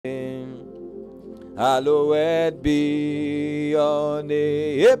Hallowed be your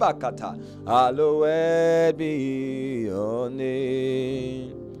name. Ebakata. Hallowed be your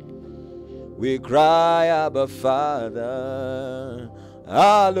name. We cry, Abba Father.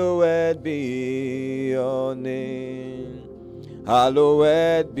 Hallowed be your name.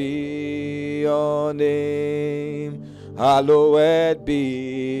 Hallowed be your name. Hallowed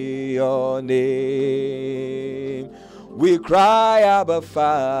be your name. We cry, Abba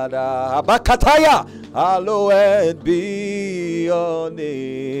Father. Abakataya. Hallowed be your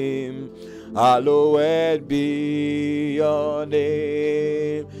name. Hallowed be your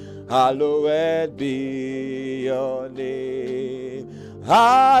name. Hallowed be your name.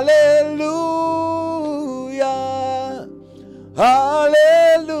 Hallelujah. Hallelujah.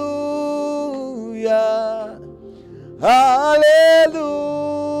 Hallelujah.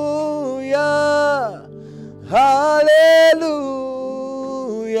 Hallelujah.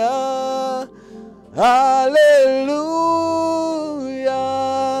 Hallelujah.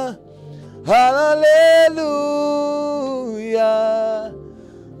 Hallelujah.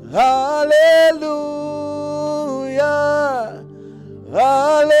 Hallelujah.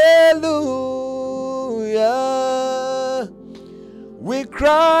 Hallelujah. We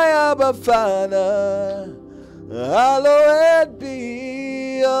cry, Abba Father. Hallowed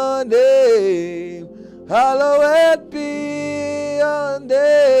be your name. Hallowed be your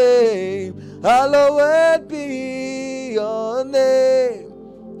name. Hallowed be your name.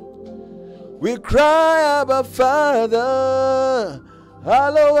 We cry, Abba Father.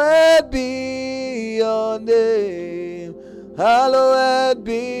 Hallowed be your name. Hallowed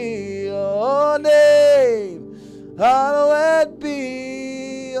be your name. Hallowed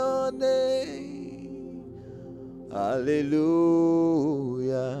be your name. Hallelujah.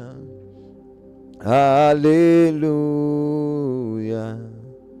 Hallelujah.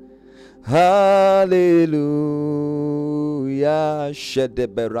 Hallelujah.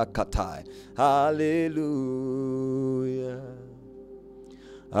 Shedeberakatai. Hallelujah.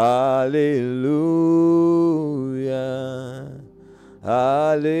 Hallelujah.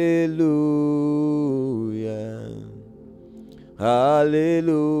 Hallelujah. Hallelujah.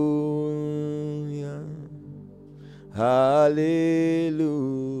 Hallelujah.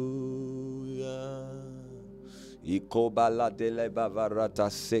 Ikobala dele bavarata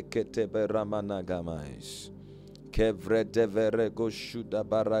sekete beramanagamais. Kevre devere goshuda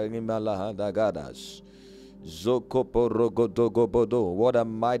baranimalahadagadas. Zokoporogodogobodo. What a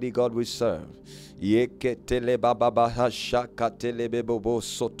mighty God we serve. Yeketele bababahashakatele bebobo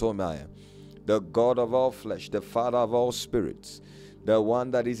sotomaya. The God of all flesh, the Father of all spirits, the one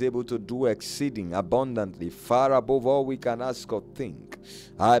that is able to do exceeding abundantly, far above all we can ask or think.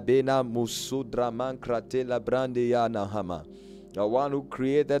 Abena musudra mankratela brandiyanahama. The one who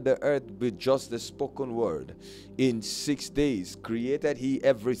created the earth with just the spoken word. In 6 days created he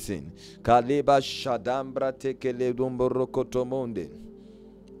everything. Kaleba shadambra tekele dumborokotomonde.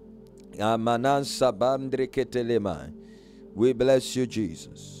 Amanansa bandre ketelema. We bless you,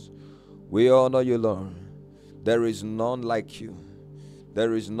 Jesus. We honor you, Lord. There is none like you.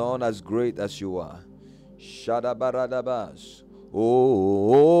 There is none as great as you are. Shadabaradabas.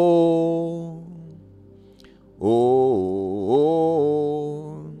 Oh, oh,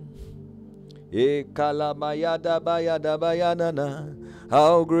 oh. Ekalamayada bayada bayanana.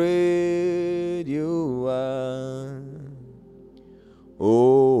 How great you are. Oh,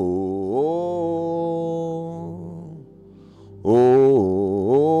 oh, oh.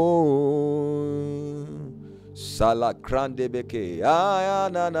 Salakrande beke. Ah,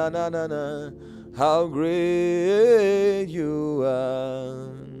 na na na na na. How great you are.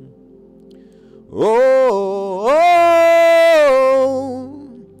 Oh, oh,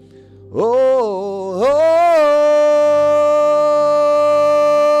 oh, oh.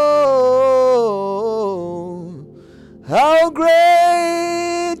 How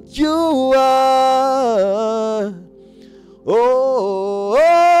great you are. Oh,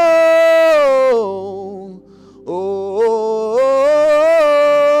 oh, oh,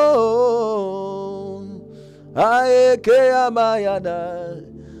 Aeke amayada.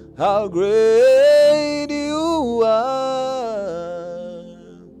 How great you are.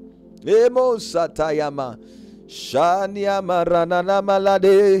 Emo satayama. Shanya maranana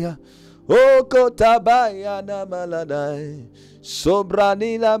maladea. Oko tabaya na maladai.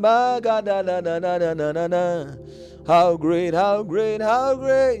 Sobranila magada na na na na na na na. How great, how great, how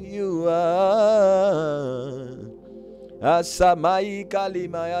great you are. Asamai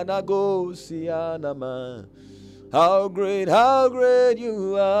kalimaya nagosianama. How great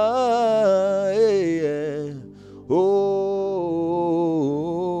you are. Yeah. Oh,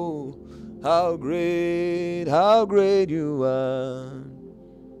 how great you are.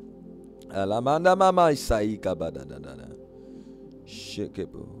 Alamanda mama isaika badadada.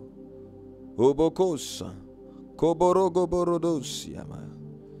 Shekebo. Obokosa. Koborogoborodosiama.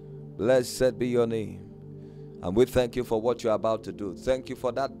 Blessed be your name. And we thank you for what you're about to do. Thank you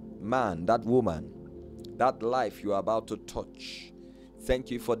for that man, that woman, that life you're about to touch. Thank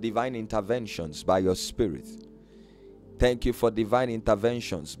you for divine interventions by your Spirit. Thank you for divine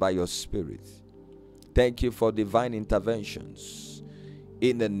interventions by your Spirit. Thank you for divine interventions.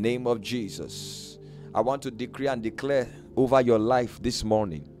 In the name of Jesus, I want to decree and declare over your life this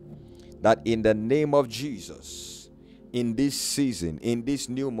morning that in the name of Jesus, in this season, in this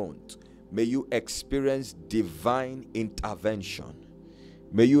new month, may you experience divine intervention.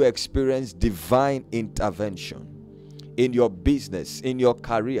 May you experience divine intervention in your business, in your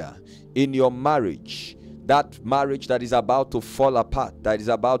career, in your marriage. That marriage that is about to fall apart, that is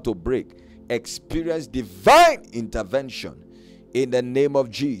about to break, experience divine intervention in the name of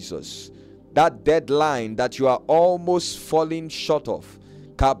Jesus. That deadline that you are almost falling short of,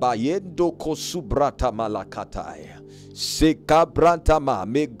 kabayendo kosubrata malakatai.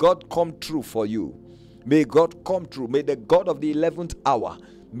 May God come true for you. May God come true. May the God of the 11th hour,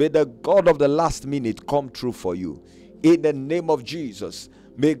 may the God of the last minute come true for you. In the name of Jesus,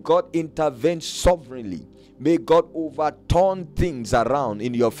 may God intervene sovereignly. May God overturn things around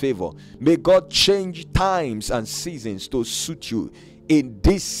in your favor. May God change times and seasons to suit you in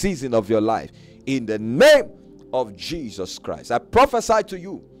this season of your life. In the name of Jesus Christ, I prophesy to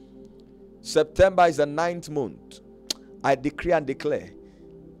you, September is the 9th month. I decree and declare,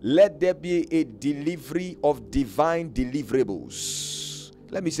 let there be a delivery of divine deliverables.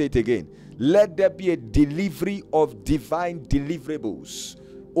 Let me say it again. Let there be a delivery of divine deliverables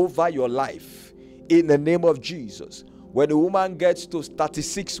over your life in the name of Jesus. When a woman gets to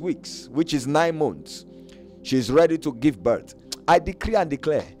 36 weeks, which is 9 months, she's ready to give birth. I decree and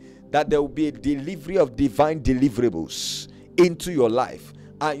declare that there will be a delivery of divine deliverables into your life,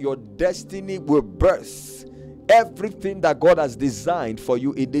 and your destiny will birth everything that God has designed for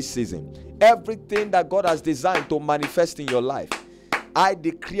you in this season. Everything that God has designed to manifest in your life. I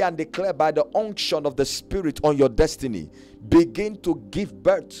decree and declare by the unction of the Spirit on your destiny, begin to give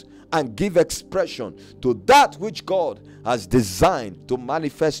birth and give expression to that which God has designed to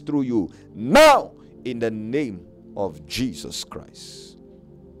manifest through you now in the name of Jesus Christ.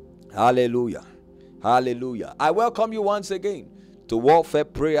 Hallelujah. Hallelujah. I welcome you once again to Warfare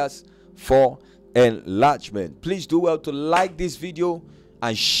Prayers for Enlargement. Please do well to like this video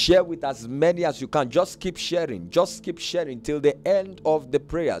and share with as many as you can. Just keep sharing. Just keep sharing till the end of the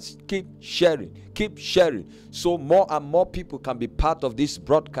prayers. Keep sharing. Keep sharing. So more and more people can be part of this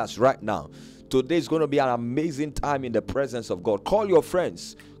broadcast right now. Today is going to be an amazing time in the presence of God. Call your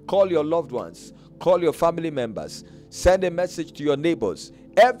friends. Call your loved ones. Call your family members. Send a message to your neighbors.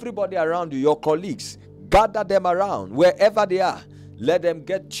 Everybody around you, your colleagues. Gather them around wherever they are. Let them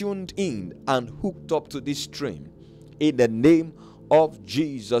get tuned in and hooked up to this stream in the name of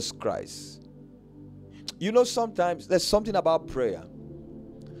Jesus Christ. You know, sometimes there's something about prayer.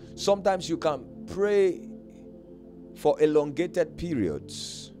 Sometimes you can pray for elongated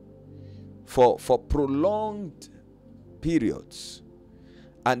periods, for prolonged periods,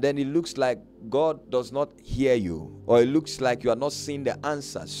 and then it looks like God does not hear you, or it looks like you are not seeing the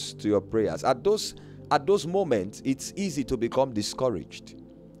answers to your prayers. At those moments, it's easy to become discouraged.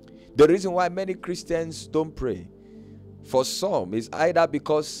 The reason why many Christians don't pray, for some, is either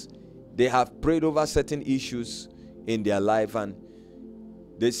because they have prayed over certain issues in their life and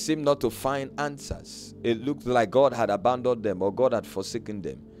they seem not to find answers. It looked like God had abandoned them or God had forsaken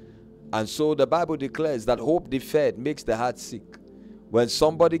them. And so the Bible declares that hope deferred makes the heart sick. When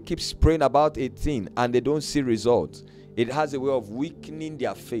somebody keeps praying about a thing and they don't see results, it has a way of weakening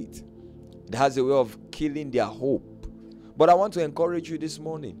their faith. It has a way of killing their hope. But I want to encourage you this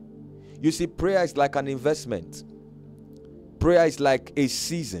morning. You see, prayer is like an investment. Prayer is like a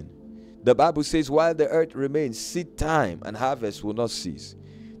season. The Bible says, while the earth remains, seed time and harvest will not cease.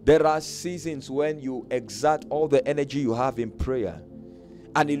 There are seasons when you exert all the energy you have in prayer,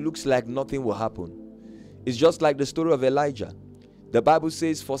 and it looks like nothing will happen. It's just like the story of Elijah. The Bible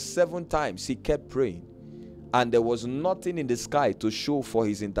says for 7 times he kept praying, and there was nothing in the sky to show for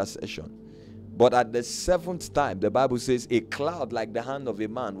his intercession. But at the 7th time, the Bible says a cloud like the hand of a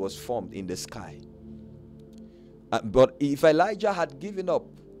man was formed in the sky. But if Elijah had given up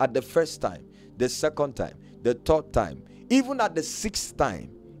at the first time, the second time, the third time, even at the 6th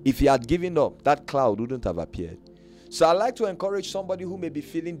time, if he had given up, that cloud wouldn't have appeared. So I'd like to encourage somebody who may be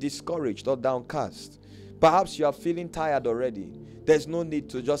feeling discouraged or downcast. Perhaps you are feeling tired already. There's no need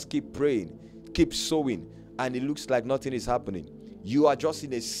to just keep praying, keep sowing, and it looks like nothing is happening. You are just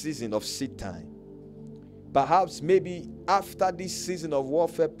in a season of seed time. Perhaps maybe after this season of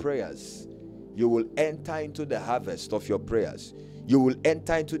warfare prayers, you will enter into the harvest of your prayers. You will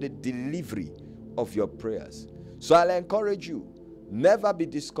enter into the delivery of your prayers. So I'll encourage you, never be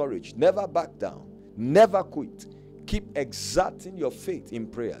discouraged, never back down, never quit. Keep exerting your faith in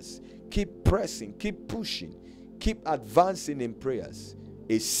prayers. Keep pressing, keep pushing, keep advancing in prayers.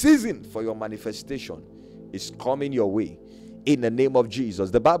 A season for your manifestation is coming your way in the name of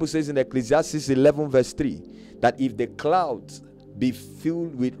Jesus. The Bible says in Ecclesiastes 11 verse 3 that if the clouds be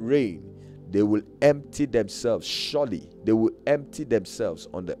filled with rain, they will empty themselves. Surely they will empty themselves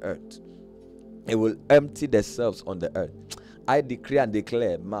on the earth. They will empty themselves on the earth. I decree and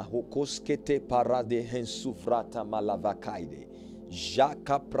declare, Mahokoskete parade hensufrata malavakaide,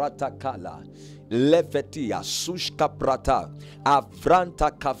 Jaka prata kala, Levetia sushka prata,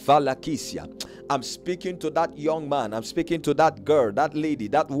 Avranta kavalakisia. I'm speaking to that young man. I'm speaking to that girl, that lady,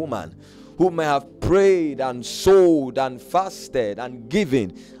 that woman who may have prayed and sowed and fasted and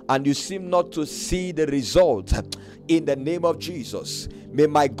given, and you seem not to see the result. In the name of Jesus, may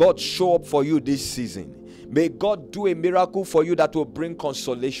my God show up for you this season. May God do a miracle for you that will bring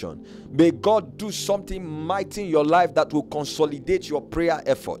consolation. May God do something mighty in your life that will consolidate your prayer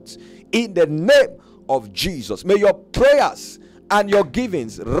efforts. In the name of Jesus, may your prayers and your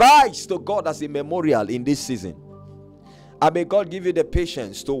givings rise to God as a memorial in this season. And may God give you the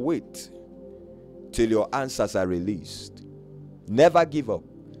patience to wait till your answers are released. Never give up.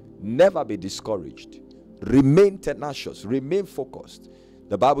 Never be discouraged. Remain tenacious. Remain focused.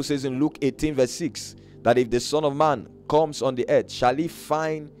 The Bible says in Luke 18 verse 6 that if the Son of Man comes on the earth, shall he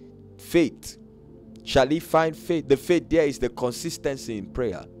find faith? Shall he find faith? The faith there is the consistency in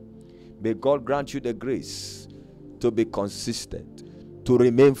prayer. May God grant you the grace to be consistent, to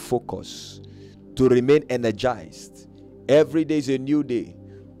remain focused, to remain energized. Every day is a new day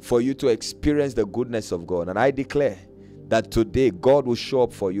for you to experience the goodness of God. And I declare that today God will show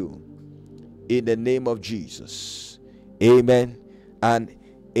up for you in the name of Jesus. Amen and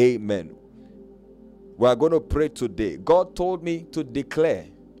amen. We are going to pray today. God told me to declare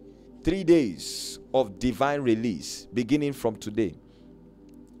 3 days of divine release beginning from today.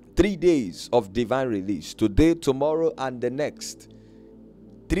 3 days of divine release. Today, tomorrow, and the next.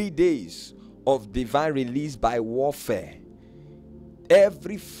 3 days of divine release by warfare.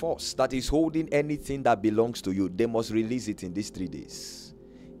 Every force that is holding anything that belongs to you, they must release it in these 3 days.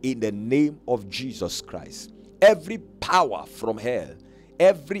 In the name of Jesus Christ. Every power from hell,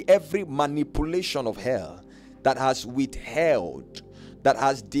 every manipulation of hell that has withheld, that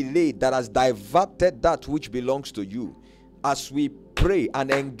has delayed, that has diverted that which belongs to you, as we pray and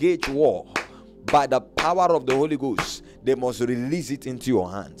engage war by the power of the Holy Ghost, they must release it into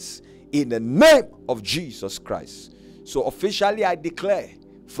your hands in the name of Jesus Christ. So officially I declare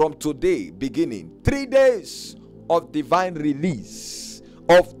from today beginning 3 days of divine release,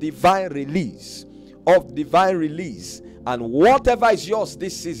 of divine release, of divine release, and whatever is yours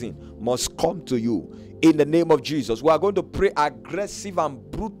this season must come to you in the name of Jesus. We are going to pray aggressive and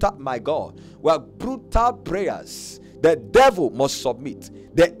brutal, my God. We are brutal prayers. The devil must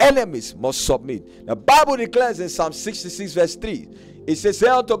submit. The enemies must submit. The Bible declares in Psalm 66 verse 3, it says, say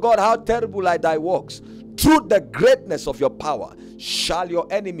unto God, how terrible are thy works. Through the greatness of your power shall your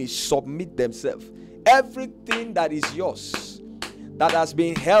enemies submit themselves. Everything that is yours, that has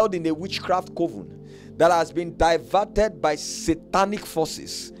been held in a witchcraft coven, that has been diverted by satanic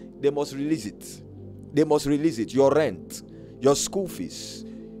forces, they must release it. They must release it. Your rent, your school fees,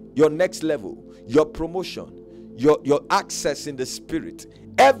 your next level, your promotion, your access in the spirit,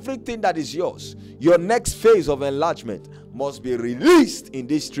 everything that is yours, your next phase of enlargement must be released in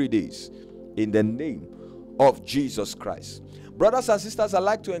these 3 days in the name of Jesus Christ. Brothers and sisters, I'd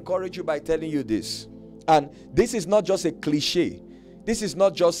like to encourage you by telling you this. And this is not just a cliche. This is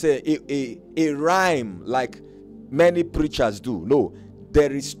not just a rhyme like many preachers do. No,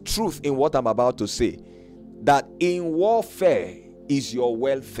 there is truth in what I'm about to say. That in warfare is your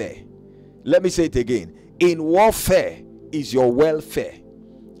welfare. Let me say it again. In warfare is your welfare.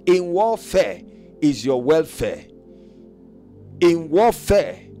 In warfare is your welfare. In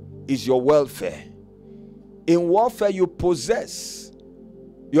warfare is your welfare. In warfare you possess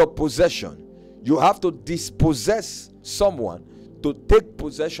your possession. You have to dispossess someone to take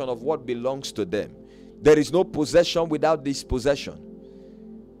possession of what belongs to them. There is no possession without dispossession.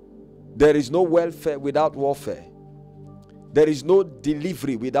 There is no welfare without warfare. There is no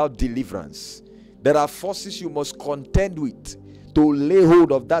delivery without deliverance. There are forces you must contend with to lay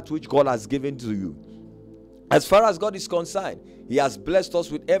hold of that which God has given to you. As far as God is concerned, He has blessed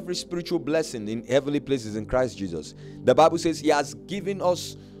us with every spiritual blessing in heavenly places in Christ Jesus. The Bible says He has given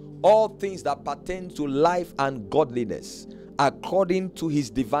us all things that pertain to life and godliness according to His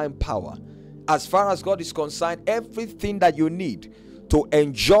divine power. As far as God is concerned, everything that you need to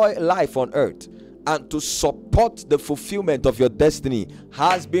enjoy life on earth and to support the fulfillment of your destiny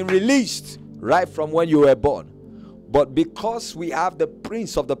has been released right from when you were born. But because we have the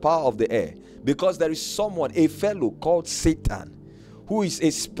prince of the power of the air, because there is someone, a fellow called Satan, who is a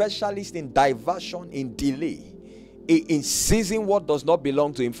specialist in diversion, in delay, in seizing what does not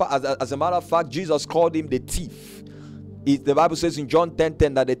belong to him. As a matter of fact, Jesus called him the thief. The Bible says in John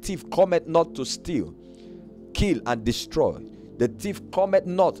 10:10 that the thief cometh not to steal, kill, and destroy. The thief cometh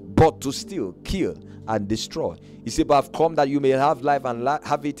not but to steal, kill, and destroy. He said, but I've come that you may have life and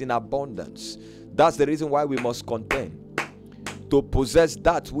have it in abundance. That's the reason why we must contend to possess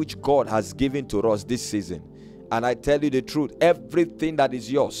that which God has given to us this season. And I tell you the truth, everything that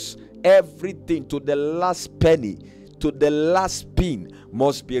is yours, everything to the last penny, to the last pin,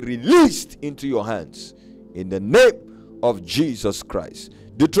 must be released into your hands in the name of Jesus Christ.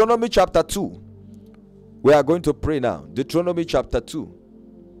 Deuteronomy chapter 2. We are going to pray now. Deuteronomy chapter 2.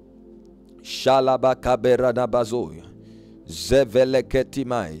 Shalabakaberadabazoy.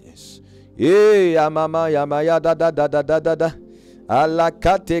 Zeveleketimais. Amama yamaya da da da da da da da. Ala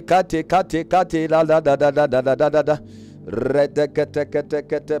kate kate kate kate la da da da da da da da da. Redekete kete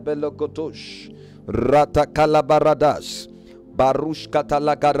kete belokotosh. Rata kalabaradas. Barush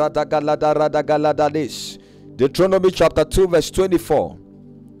katalagarada galada rada galadadis. Deuteronomy chapter 2 verse 24.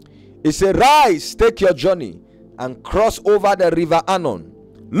 It says, rise, take your journey, and cross over the river Arnon.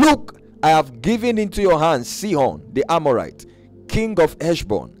 Look, I have given into your hands Sihon the Amorite, king of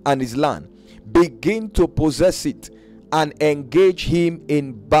Heshbon, and his land. Begin to possess it and engage him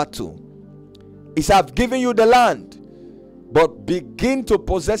in battle. He said, I've given you the land, but begin to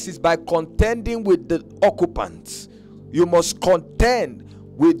possess it by contending with the occupants. You must contend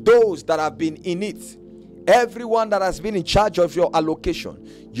with those that have been in it. Everyone that has been in charge of your allocation,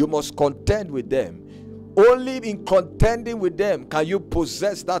 you must contend with them. Only in contending with them can you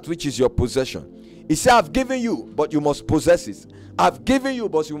possess that which is your possession. He said, I've given you, but you must possess it. I've given you,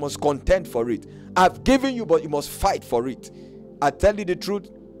 but you must contend for it. I've given you, but you must fight for it. I tell you the truth,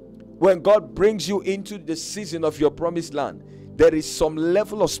 when God brings you into the season of your promised land, there is some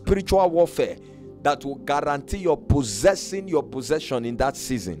level of spiritual warfare that will guarantee your possessing your possession in that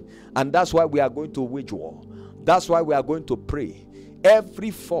season. And that's why we are going to wage war. That's why we are going to pray.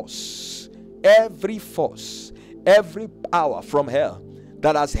 Every force, every power from hell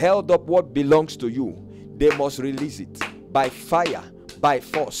that has held up what belongs to you, they must release it by fire, by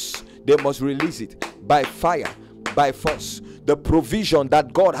force. They must release it by fire, by force. The provision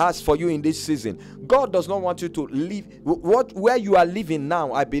that God has for you in this season, God does not want you to live where you are living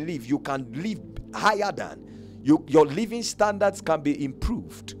now. I believe you can live higher than your living standards can be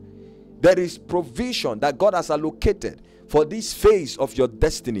improved. There is provision that God has allocated for this phase of your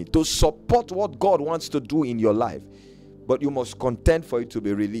destiny to support what God wants to do in your life, but you must contend for it to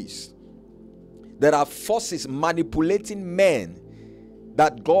be released. There are forces manipulating men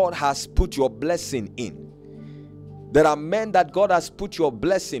that God has put your blessing in. There are men that God has put your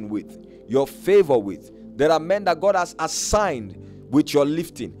blessing with, your favor with. There are men that God has assigned with your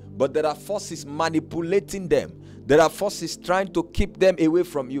lifting, but there are forces manipulating them. There are forces trying to keep them away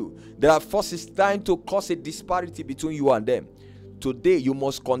from you. There are forces trying to cause a disparity between you and them. Today, you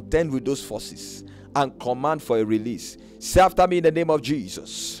must contend with those forces and command for a release. Say after me in the name of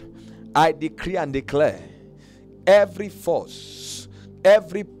Jesus. I decree and declare every force,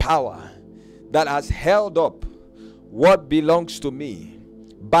 every power that has held up what belongs to me,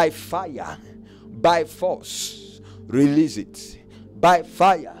 by fire, by force, release it. By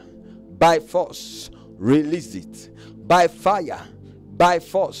fire, by force, release it. By fire, by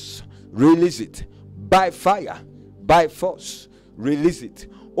force, release it. By fire, by force, release it.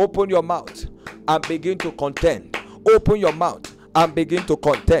 Open your mouth and begin to contend. Open your mouth and begin to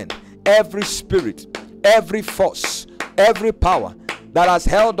contend. Every spirit, every force, every power that has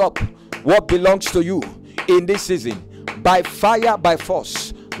held up what belongs to you in this season, by fire, by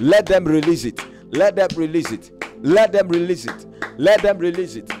force, let them release it. Let them release it. Let them release it. Let them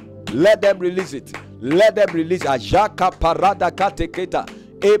release it. Let them release it. Let them release Ajaka parada kateketa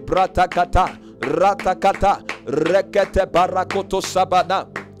ebrata kata ratakata rekete barakoto sabana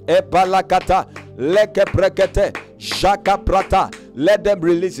ebalakata leke brekete jaka prata. Let them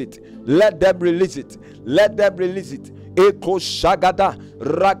release it. Let them release it. Let them release it. Eko shagada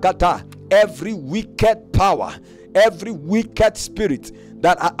rakata. Every wicked power, every wicked spirit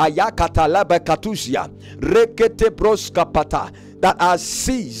that ayakata labakatusia rekete broskapata, that has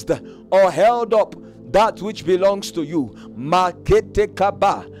seized or held up that which belongs to you, makete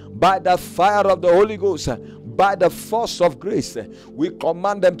kaba, by the fire of the Holy Ghost, by the force of grace, we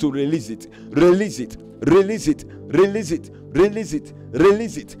command them to release it, release it, release it, release it, release it,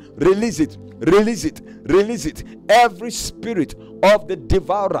 release it, release it, release it, release it. Every spirit of the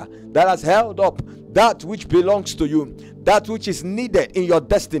devourer that has held up that which belongs to you, that which is needed in your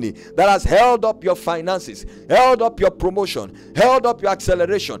destiny, that has held up your finances, held up your promotion, held up your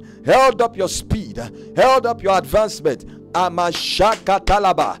acceleration, held up your speed, held up your advancement, amashaka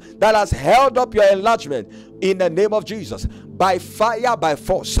talaba, that has held up your enlargement, in the name of Jesus, by fire, by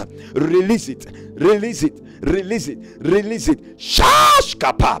force, release it, release it, release it, release it. Shash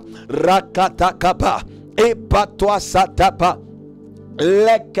kapa rakata kapa epatwa satapa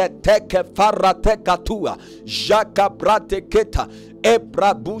leketeke faratekattua jaka brateketa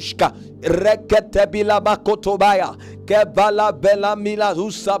ebrabushka rekete bilabakotobaya kevala bela mila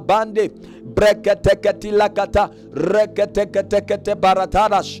usabande breketeketi lakata reketekete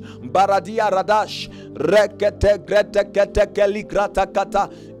baratarash baradia radash rekete gretekete keligrata kata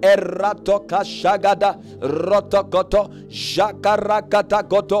erato kashagada rotokoto jakarakata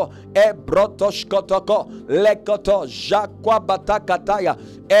koto ebrotoshkotoko lekoto jakwa batakataya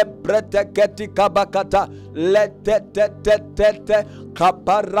ebreteketi kabakata letetetetete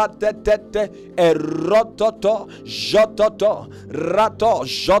kaparatetete erototo jototo rato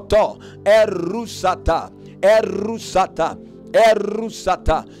joto erusata erusata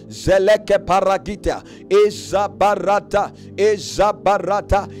erusata zeleke paragita ezabarata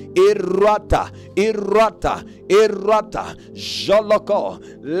ezabarata irata irata irata joloko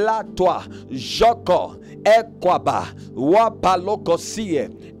latwa joko ekwaba wapalokosie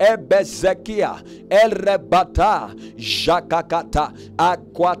ebezekia elrebata jakakata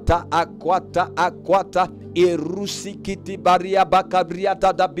akwata akwata akwata irusikiti baria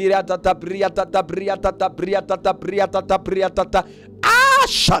bakabriata tabriata tabriata tabriata tabriata tabriata tabriata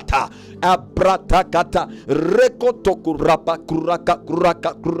ashata abratakata rekotokurapa kuraka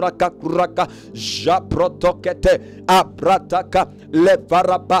kuraka kuraka kuraka japrotokete abrataka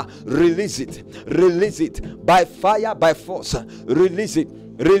levaraba. Release it by fire, by force. Release it.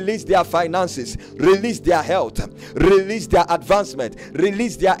 Release their finances, release their health, release their advancement,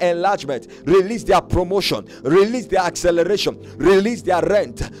 release their enlargement, release their promotion, release their acceleration, release their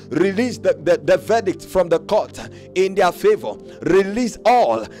rent, release the verdict from the court in their favor, release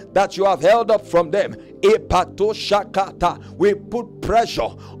all that you have held up from them. We put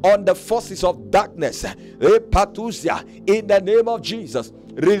pressure on the forces of darkness in the name of Jesus.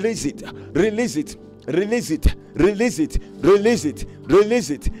 Release it, release it, release it, release it, release it, release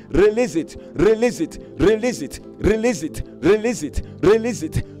it, release it, release it, release it, release it, release it, release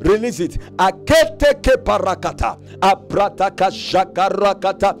it, release it. Akete ke parakata abrataka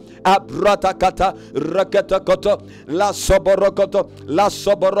shakarakata abratakata raketakoto la soborokoto la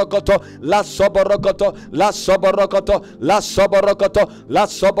soborokoto la soborokoto la soborokoto la soborokoto la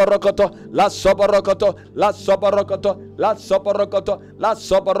soborokoto la soborokoto la soborokoto la soborokoto la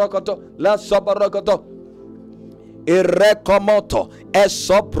soborokoto la soborokoto Irekomoto,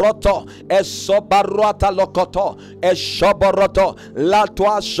 esobroto, esobaruata lokoto, esoboroto, la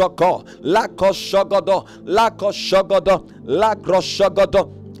tua shoko, la koshogodo, la koshogodo, la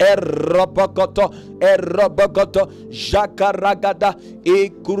groshogodo, erobokoto, erobokoto, jakaragada,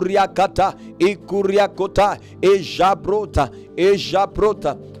 ikuriakata, ikuriakota, ejabrota,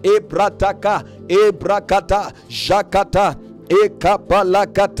 ejabrota, ebrataka, ebrakata, jakata,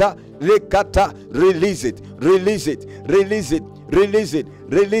 ekapalakata, lekata. Release it, release it, release it, release it,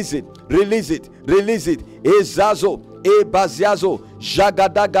 release it, release it, release it. Ezazo, ebaziazo,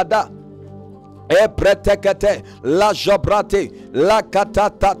 jagadagada, epretekete, la jobrate, la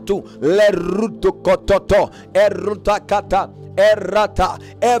katatatu, le rutukototo, erutakata, errata.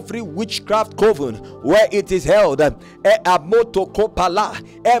 Every witchcraft coven where it is held,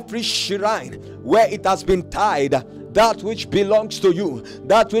 every shrine where it has been tied, that which belongs to you,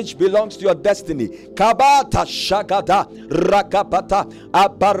 that which belongs to your destiny. Kabata shakata rakapata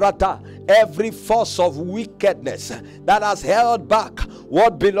aparata. Every force of wickedness that has held back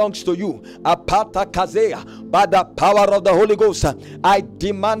what belongs to you, apata kazea, by the power of the Holy Ghost, I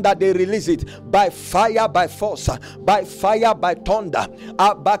demand that they release it by fire, by force, by fire, by thunder.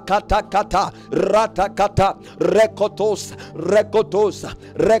 Abakata kata ratakata rekotos rekotos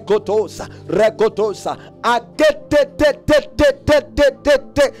rekotos rekotos akete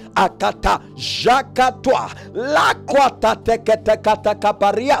akata jakatwa lakwata tekete kata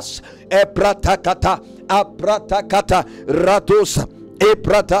kaparias epratakata apratakata ratos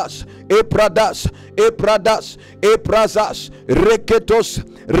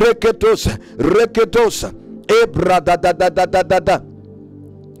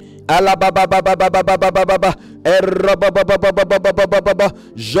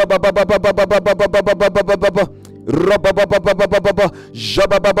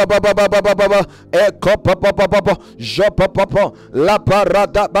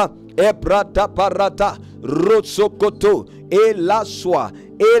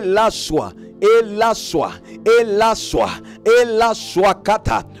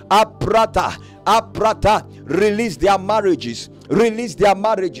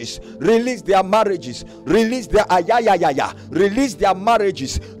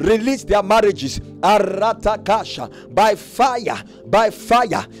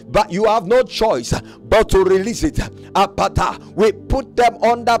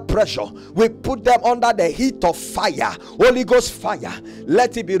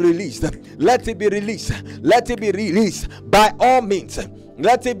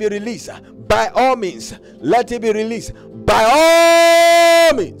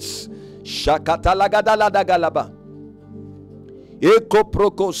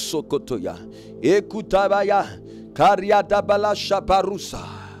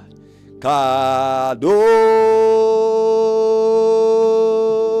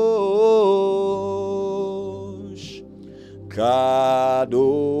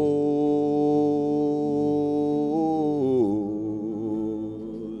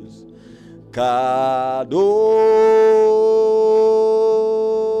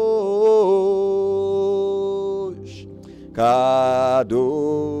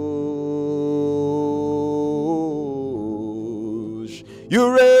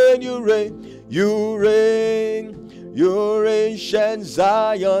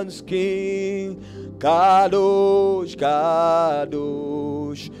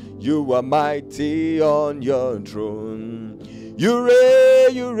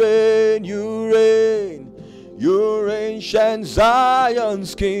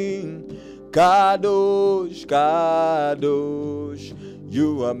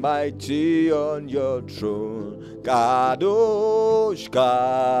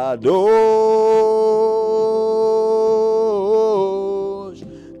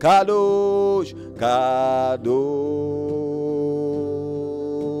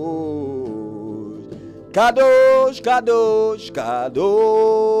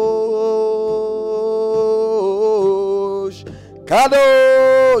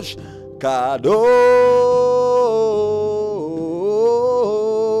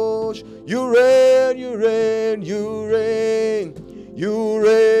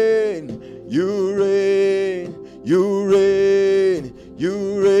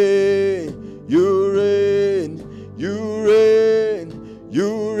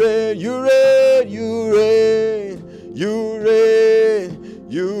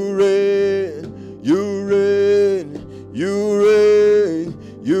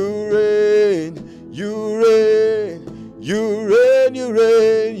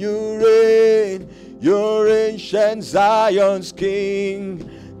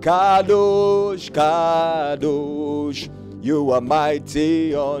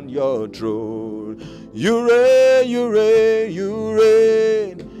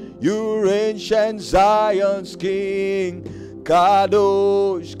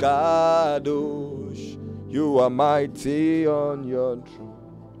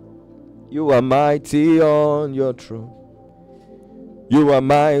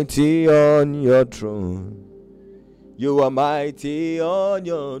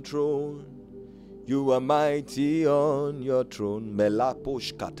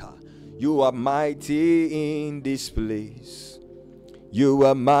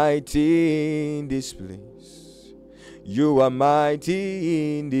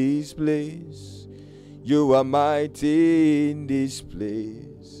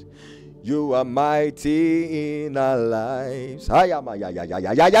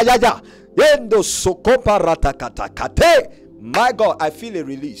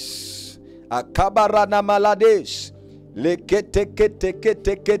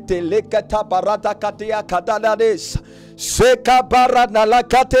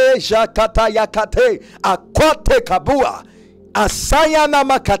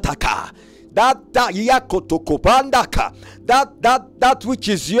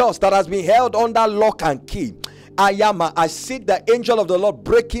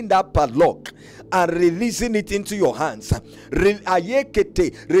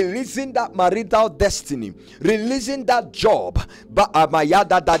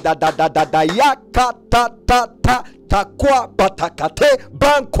Takwa batakate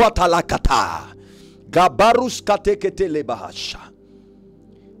bankwatalakata. Gabarus katekete lebahasha.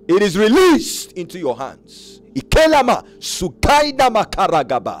 It is released into your hands. Ikelama sukaida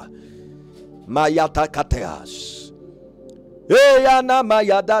makaragaba. Mayata kateas. Eyana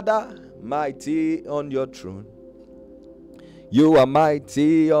mayadada. Mighty on your throne. You are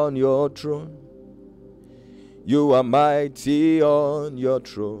mighty on your throne. You are mighty on your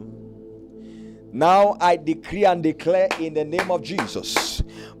throne. Now I decree and declare in the name of Jesus,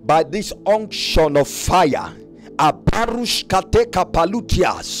 by this unction of fire, aparush kateka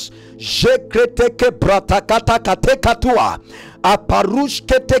palutias, jekreteke bratakata katekatua, aparush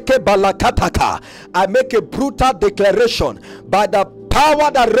keteke balakataka. I make a brutal declaration by the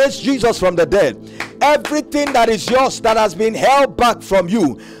power that raised Jesus from the dead. Everything that is yours that has been held back from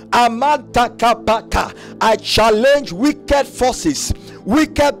you, Amantakapaka, I challenge wicked forces,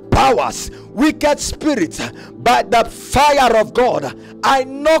 wicked powers, wicked spirits by the fire of God. I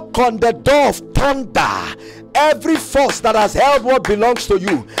knock on the door of thunder. Every force that has held what belongs to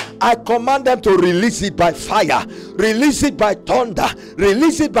you, I command them to release it by fire, release it by thunder,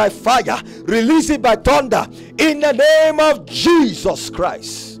 release it by fire, release it by thunder, in the name of Jesus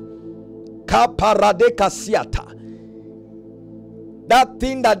Christ. Kaparadekasiata. That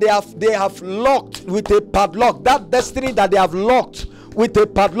thing that they have locked with a padlock, that destiny that they have locked with a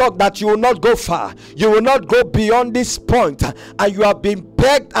padlock, that you will not go far, you will not go beyond this point, and you have been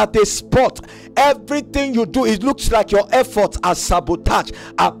pegged at a spot. Everything you do, it looks like your efforts are sabotaged.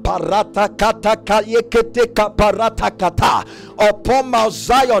 Upon Mount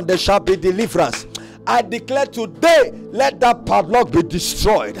Zion there shall be deliverance. I declare today, let that padlock be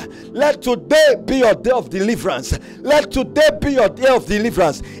destroyed. Let today be your day of deliverance. Let today be your day of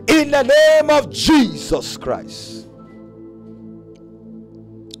deliverance, in the name of Jesus Christ.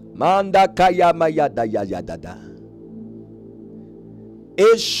 Manda kaya mayada yadada.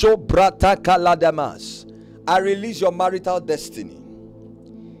 Esho brata kaladamas. I release your marital destiny.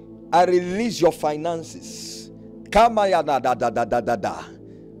 I release your finances. Kamaya da da da da da da.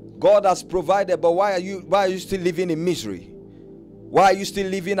 God has provided, but why are you still living in misery? Why are you still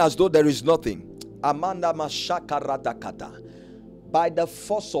living as though there is nothing? Amanda mashaka radakata. By the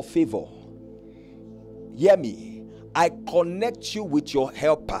force of favor, hear me, I connect you with your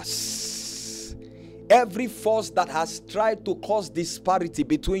helpers. Every force that has tried to cause disparity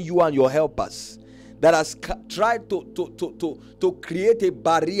between you and your helpers, that has tried to create a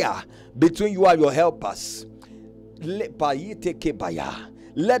barrier between you and your helpers,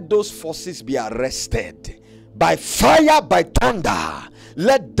 let those forces be arrested by fire, by thunder.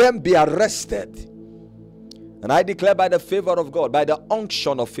 Let them be arrested. And I declare by the favor of God, by the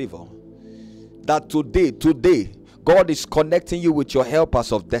unction of favor, that today God is connecting you with your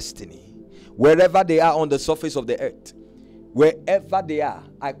helpers of destiny. Wherever they are on the surface of the earth, wherever they are,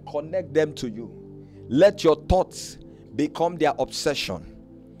 I connect them to you. Let your thoughts become their obsession.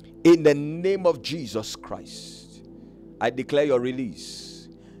 In the name of Jesus Christ, I declare your release.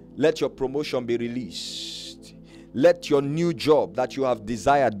 Let your promotion be released. Let your new job that you have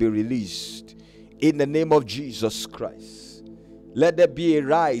desired be released. In the name of Jesus Christ. Let there be a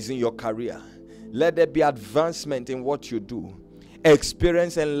rise in your career. Let there be advancement in what you do.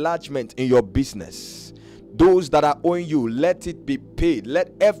 Experience enlargement in your business. Those that are owing you, let it be paid.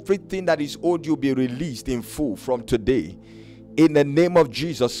 Let everything that is owed you be released in full from today. In the name of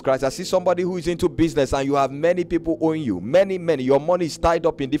Jesus Christ. I see somebody who is into business and you have many people owing you. Many. Your money is tied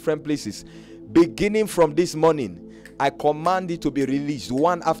up in different places. Beginning from this morning, I command it to be released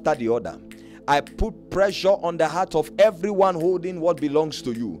one after the other. I put pressure on the heart of everyone holding what belongs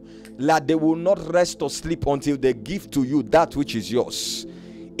to you, that they will not rest or sleep until they give to you that which is yours.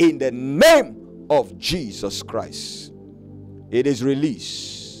 In the name of Jesus Christ. It is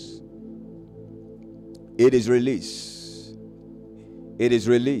released. It is released. It is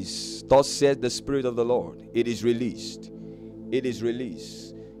released. Thus said the Spirit of the Lord. It is released. It is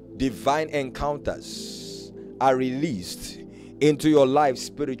released. Divine encounters are released into your life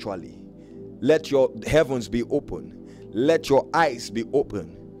spiritually. Let your heavens be open. Let your eyes be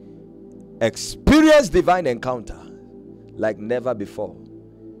open. Experience divine encounter like never before.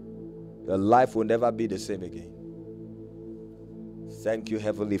 Your life will never be the same again. Thank you,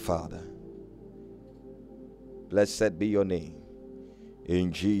 Heavenly Father. Blessed be your name.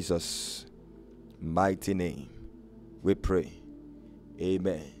 In Jesus' mighty name, we pray.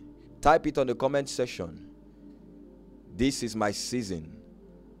 Amen. Type it on the comment section. This is my season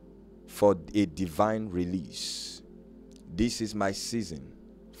for a divine release. This is my season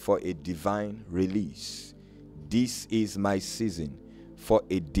for a divine release. This is my season for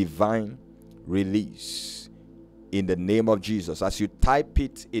a divine release. in the name of Jesus. As you type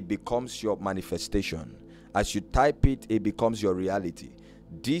it, it becomes your manifestation. As you type it, it becomes your reality.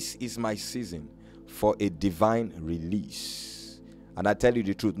 This is my season for a divine release. And I tell you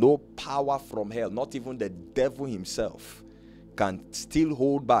the truth, no power from hell, not even the devil himself, can still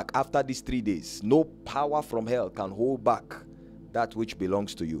hold back after these 3 days. No power from hell can hold back that which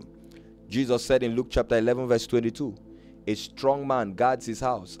belongs to you. Jesus said in Luke chapter 11 verse 22, a strong man guards his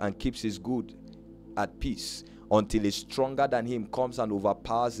house and keeps his good at peace until a stronger than him comes and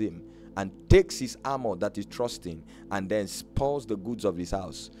overpowers him and takes his armor that is trusting and then spoils the goods of his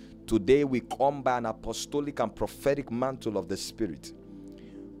house. Today we come by an apostolic and prophetic mantle of the Spirit.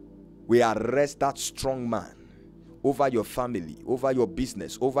 We arrest that strong man over your family, over your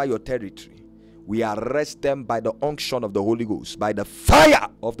business, over your territory. We arrest them by the unction of the Holy Ghost, by the fire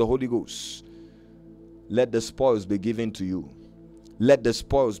of the Holy Ghost. Let the spoils be given to you. Let the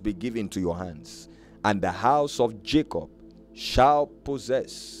spoils be given to your hands. And the house of Jacob shall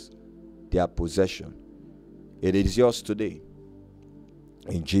possess their possession. It is yours today.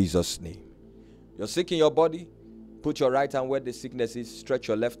 In Jesus' name. You're sick in your body? Put your right hand where the sickness is. Stretch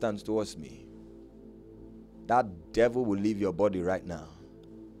your left hand towards me. That devil will leave your body right now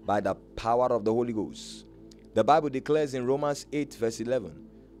by the power of the Holy Ghost. The Bible declares in Romans 8 verse 11,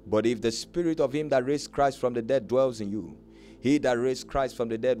 but if the spirit of him that raised Christ from the dead dwells in you, he that raised Christ from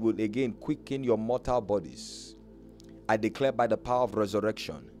the dead will again quicken your mortal bodies. I declare by the power of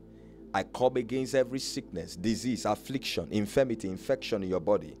resurrection, I come against every sickness, disease, affliction, infirmity, infection in your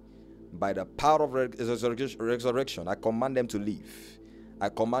body. By the power of resurrection, I command them to leave. I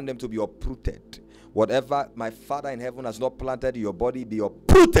command them to be uprooted. Whatever my Father in heaven has not planted in your body, be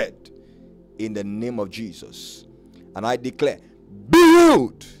uprooted in the name of Jesus. And I declare, be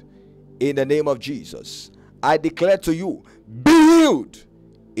healed in the name of Jesus. I declare to you, be healed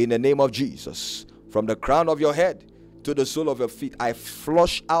in the name of Jesus. From the crown of your head to the sole of your feet, I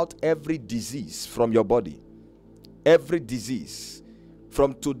flush out every disease from your body. Every disease.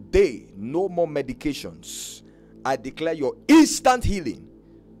 From today, no more medications. I declare your instant healing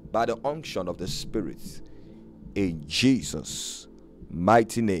by the unction of the Spirit. In Jesus'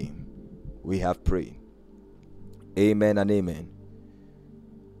 mighty name, we have prayed. Amen and amen.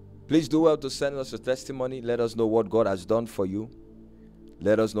 Please do well to send us a testimony. Let us know what God has done for you.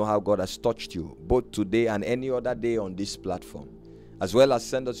 Let us know how God has touched you, both today and any other day on this platform. As well as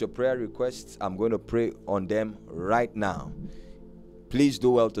send us your prayer requests. I'm going to pray on them right now. Please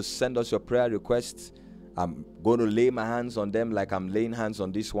do well to send us your prayer requests. I'm going to lay my hands on them like I'm laying hands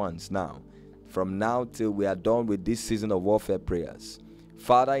on these ones now. From now till we are done with this season of warfare prayers.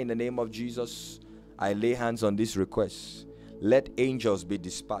 Father, in the name of Jesus, I lay hands on these requests. Let angels be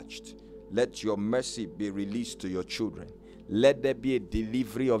dispatched. Let your mercy be released to your children. Let there be a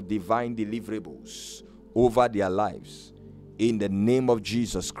delivery of divine deliverables over their lives. In the name of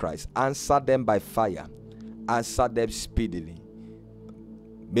Jesus Christ, answer them by fire. Answer them speedily.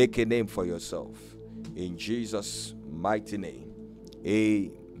 Make a name for yourself. In Jesus' mighty name.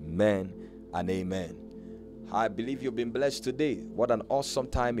 Amen and amen. I believe you've been blessed today. What an awesome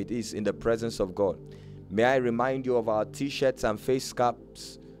time it is in the presence of God. May I remind you of our t-shirts and face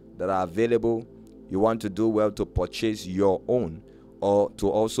caps that are available. You want to do well to purchase your own or to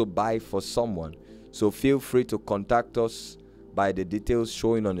also buy for someone. So feel free to contact us by the details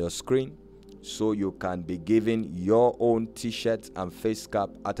showing on your screen so you can be given your own t-shirt and face cap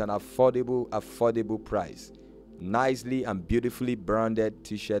at an affordable price. Nicely and beautifully branded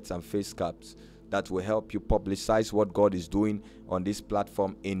t-shirts and face caps that will help you publicize what God is doing on this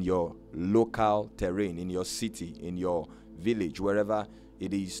platform in your local terrain, in your city, in your village, wherever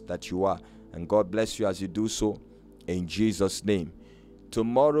it is that you are. And God bless you as you do so in Jesus' name.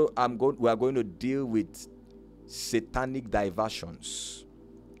 Tomorrow we are going to deal with satanic diversions,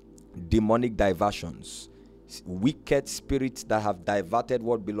 demonic diversions, wicked spirits that have diverted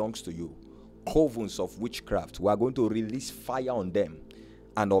what belongs to you, covens of witchcraft. We are going to release fire on them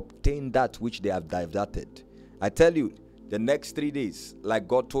and obtain that which they have diverted. I tell you, the next 3 days, like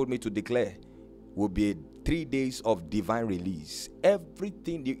God told me to declare, will be 3 days of divine release.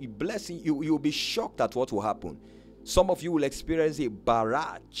 Everything, the blessing, you will be shocked at what will happen. Some of you will experience a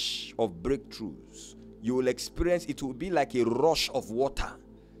barrage of breakthroughs. You will experience, it will be like a rush of water.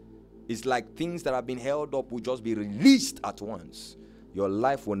 It's like things that have been held up will just be released at once. Your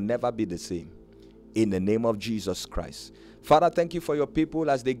life will never be the same. In the name of Jesus Christ. Father, thank you for your people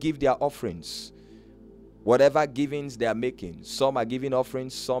as they give their offerings. Whatever givings they are making. Some are giving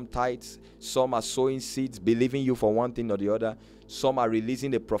offerings, some tithes, some are sowing seeds, believing you for one thing or the other. Some are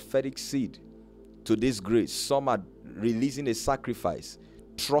releasing a prophetic seed to this grace. Some are releasing a sacrifice,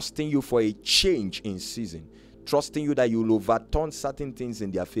 trusting you for a change in season, trusting you that you will overturn certain things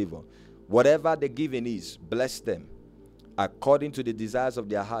in their favor. Whatever the giving is, bless them. According to the desires of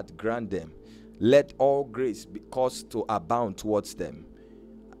their heart, grant them. Let all grace be caused to abound towards them,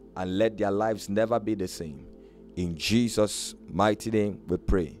 and let their lives never be the same. In Jesus' mighty name we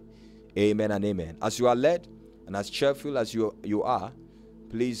pray. Amen and amen. As you are led and as cheerful as you are,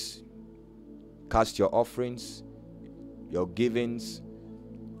 please cast your offerings, your givings,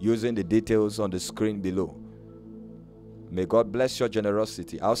 using the details on the screen below. May God bless your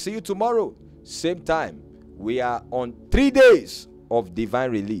generosity. I'll see you tomorrow, same time. We are on 3 days of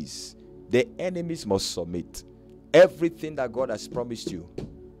divine release. The enemies must submit. Everything that God has promised you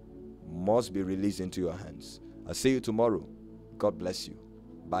must be released into your hands. I'll see you tomorrow. God bless you.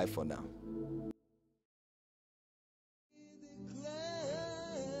 Bye for now.